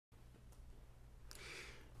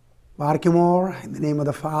Barkimore, in the name of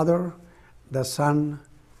the Father, the Son,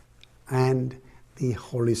 and the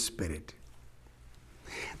Holy Spirit.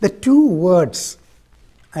 The two words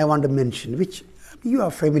I want to mention, which you are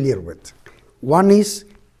familiar with. One is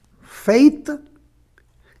faith,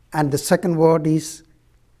 and the second word is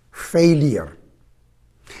failure.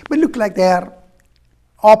 But look like they are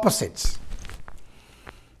opposites.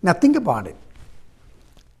 Now think about it.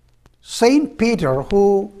 Saint Peter,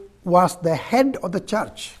 who was the head of the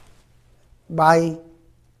church by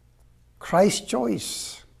Christ's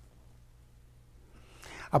choice,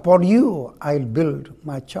 upon you I will build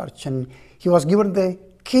my church, and he was given the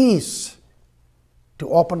keys to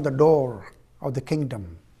open the door of the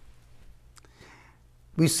kingdom.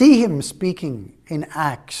 We see him speaking in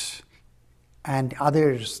Acts, and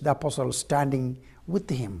others, the apostles, standing with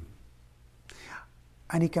him.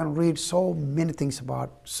 And you can read so many things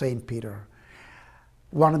about Saint Peter,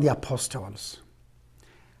 one of the apostles.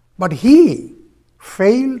 But he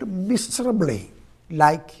failed miserably,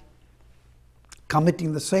 like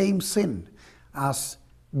committing the same sin as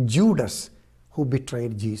Judas, who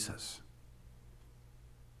betrayed Jesus.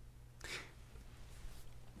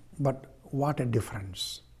 But what a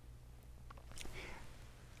difference.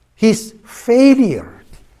 His failure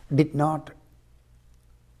did not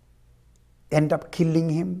end up killing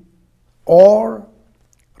him or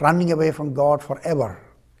running away from God forever.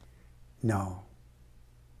 No.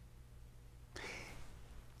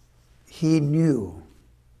 He knew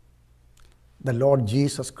the Lord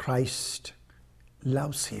Jesus Christ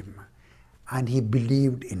loves him, and he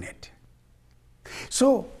believed in it.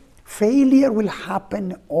 So, failure will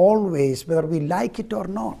happen always, whether we like it or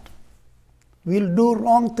not. We'll do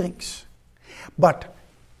wrong things. But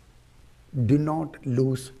do not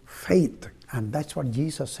lose faith. And that's what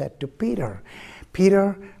Jesus said to Peter.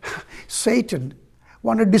 Peter, Satan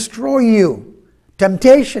want to destroy you.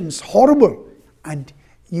 Temptation's horrible, and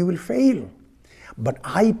you will fail. But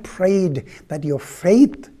I prayed that your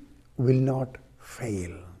faith will not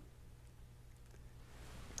fail.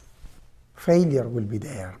 Failure will be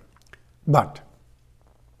there. But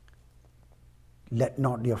let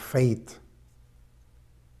not your faith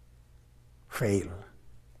fail.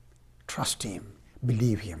 Trust him.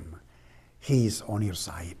 Believe him. He is on your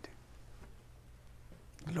side.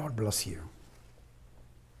 The Lord bless you.